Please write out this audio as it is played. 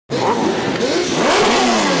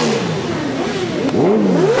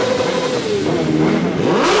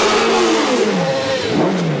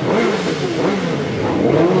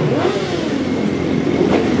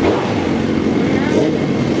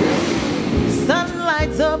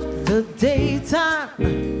the daytime,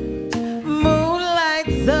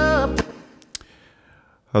 moonlights up.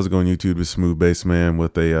 How's it going, YouTube? It's Smooth Bass Man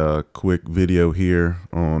with a quick video here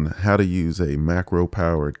on how to use a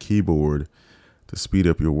macro-powered keyboard to speed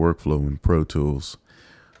up your workflow in Pro Tools.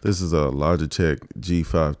 This is a Logitech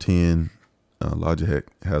G510. Logitech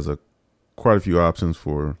has quite a few options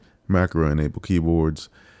for macro-enabled keyboards.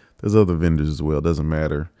 There's other vendors as well. It doesn't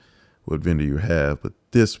matter what vendor you have, but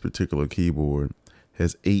this particular keyboard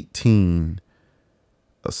has 18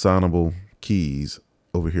 assignable keys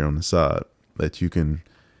over here on the side that you can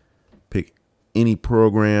pick any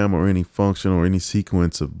program or any function or any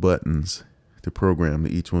sequence of buttons to program to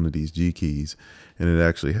each one of these G keys. And it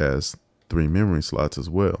actually has 3 memory slots as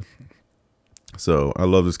well. So I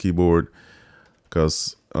love this keyboard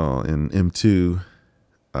because in M2,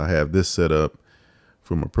 I have this set up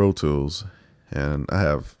for my Pro Tools, and I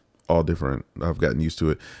have all different, I've gotten used to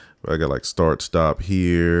it. But I got like start, stop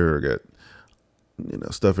here, I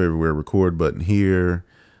got stuff everywhere, record button here.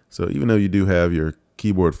 So even though you do have your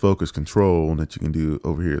keyboard focus control that you can do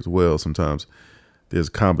over here as well, sometimes there's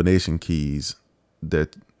combination keys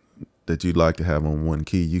that you'd like to have on one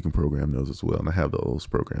key. You can program those as well, and I have those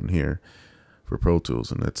programmed here for Pro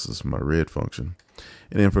Tools, and that's just my red function.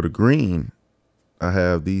 And then for the green, I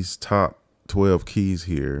have these top 12 keys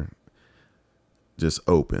here just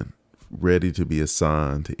open, ready to be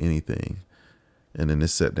assigned to anything. And then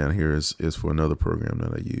this set down here is for another program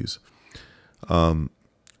that I use.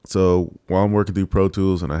 So while I'm working through Pro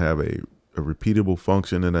Tools and I have a repeatable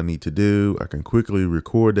function that I need to do, I can quickly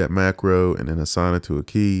record that macro and then assign it to a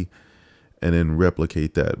key and then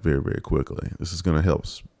replicate that very, very quickly. This is going to help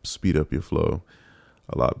speed up your flow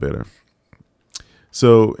a lot better.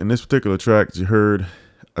 So in this particular track, as you heard,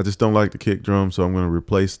 I just don't like the kick drum, so I'm going to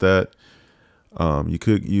replace that. You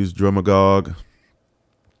could use Drumagog.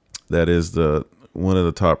 That is one of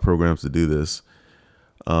the top programs to do this.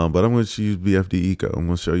 But I'm going to use BFD Eco. I'm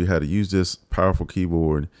going to show you how to use this powerful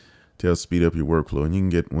keyboard to help speed up your workflow. And you can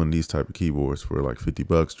get one of these type of keyboards for like 50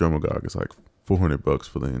 bucks. Drumagog is like 400 bucks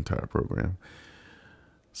for the entire program.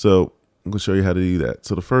 So I'm going to show you how to do that.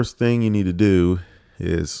 So the first thing you need to do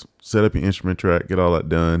is set up your instrument track, get all that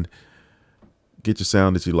done, get your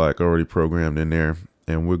sound that you like already programmed in there.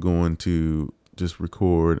 And we're going to just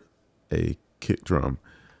record a kick drum,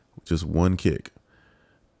 just one kick.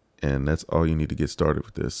 And that's all you need to get started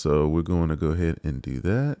with this. So we're going to go ahead and do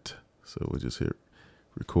that. So we'll just hit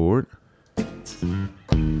record.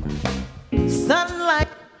 Sunlight.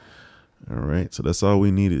 All right, so that's all we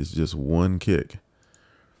need is just one kick.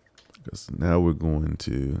 Because now we're going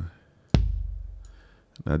to,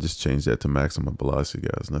 I just changed that to maximum velocity,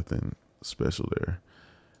 guys. Nothing special there.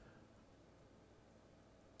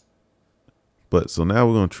 But so now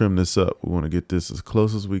we're going to trim this up. We want to get this as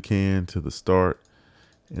close as we can to the start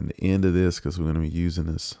and the end of this, because we're going to be using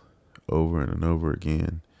this over and over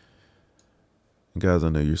again. And guys, I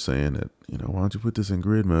know you're saying that, why don't you put this in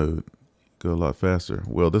grid mode? Go a lot faster.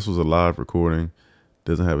 Well, this was a live recording.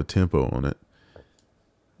 Doesn't have a tempo on it.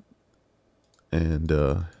 And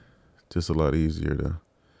just a lot easier to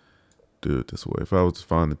do it this way. If I was to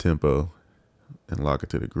find the tempo and lock it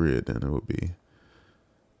to the grid, then it would be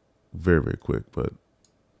very, very quick. But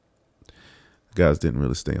the guys didn't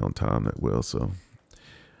really stay on time that well, so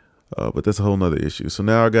but that's a whole nother issue. So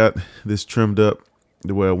now I got this trimmed up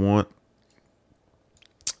the way I want.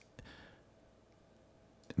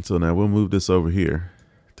 And so now we'll move this over here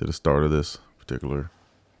to the start of this particular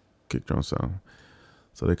kick drum sound.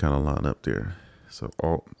 So they kind of line up there. So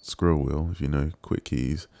Alt scroll wheel, if you know quick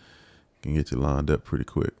keys, can get you lined up pretty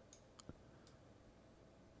quick.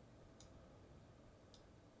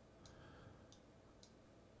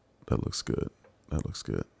 That looks good. That looks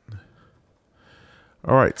good.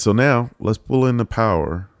 All right, so now let's pull in the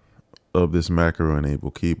power of this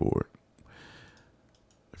macro-enabled keyboard.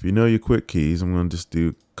 If you know your quick keys, I'm going to just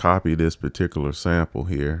copy this particular sample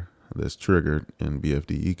here that's triggered in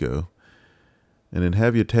BFD Eco, and then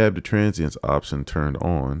have your tab to transients option turned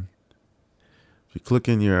on. If you click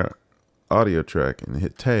in your audio track and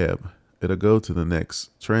hit tab, it'll go to the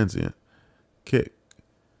next transient kick.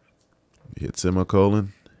 You hit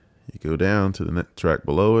semicolon, you go down to the next track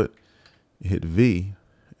below it, you hit V,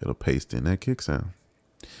 it'll paste in that kick sound.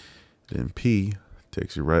 Then P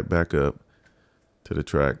takes you right back up to the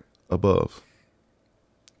track above.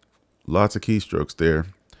 Lots of keystrokes there,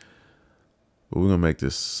 but we're gonna make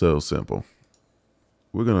this so simple.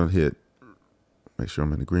 We're gonna hit, make sure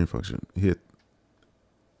I'm in the green function, hit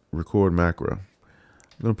record macro.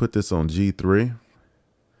 I'm gonna put this on G3,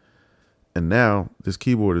 and now this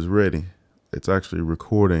keyboard is ready. It's actually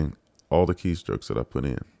recording all the keystrokes that I put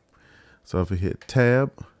in. So if I hit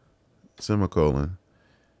tab, semicolon,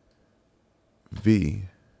 V,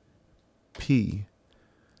 P,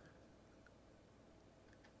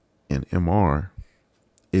 and MR,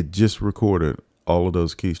 it just recorded all of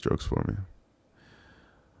those keystrokes for me.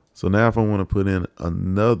 So now if I want to put in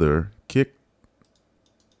another kick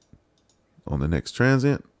on the next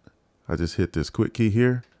transient, I just hit this quick key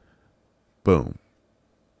here. Boom.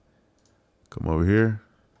 Come over here.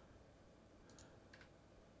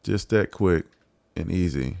 Just that quick and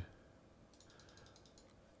easy.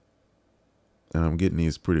 And I'm getting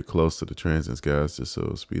these pretty close to the transients, guys, just so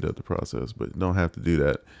it'll speed up the process. But you don't have to do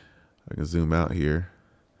that. I can zoom out here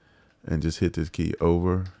and just hit this key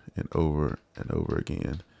over and over and over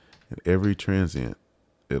again. And every transient,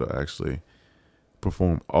 it'll actually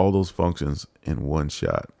perform all those functions in one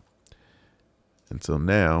shot. And so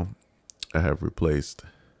now I have replaced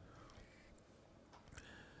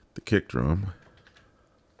the kick drum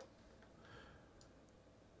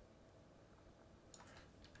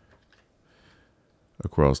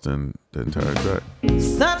across the entire track.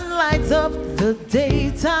 Sun lights up the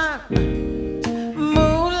daytime,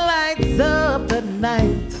 moon lights up the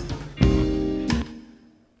night.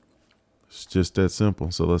 It's just that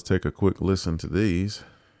simple. So let's take a quick listen to these.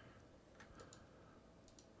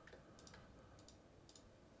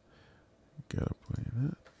 Gotta play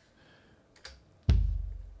that.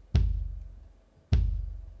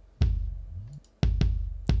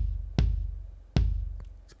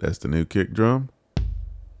 So that's the new kick drum.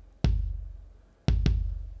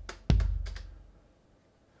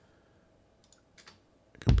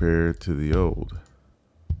 Compared to the old.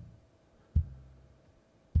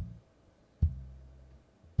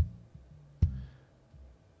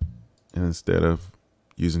 And instead of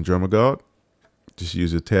using Drumagog, just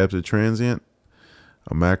use the tabs of Transient,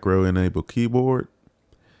 a macro enabled keyboard,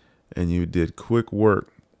 and you did quick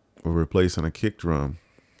work of replacing a kick drum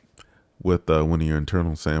with one of your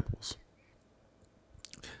internal samples.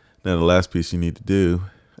 Now the last piece you need to do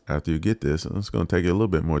after you get this, and it's going to take you a little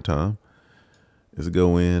bit more time, is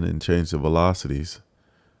go in and change the velocities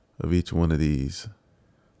of each one of these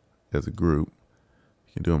as a group.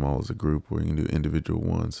 You can do them all as a group, or you can do individual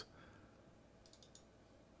ones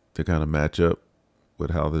to kind of match up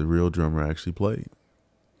with how the real drummer actually played.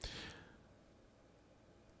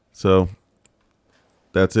 So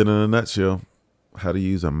that's it in a nutshell, how to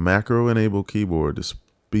use a macro enabled keyboard to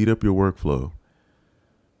speed up your workflow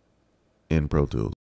in Pro Tools.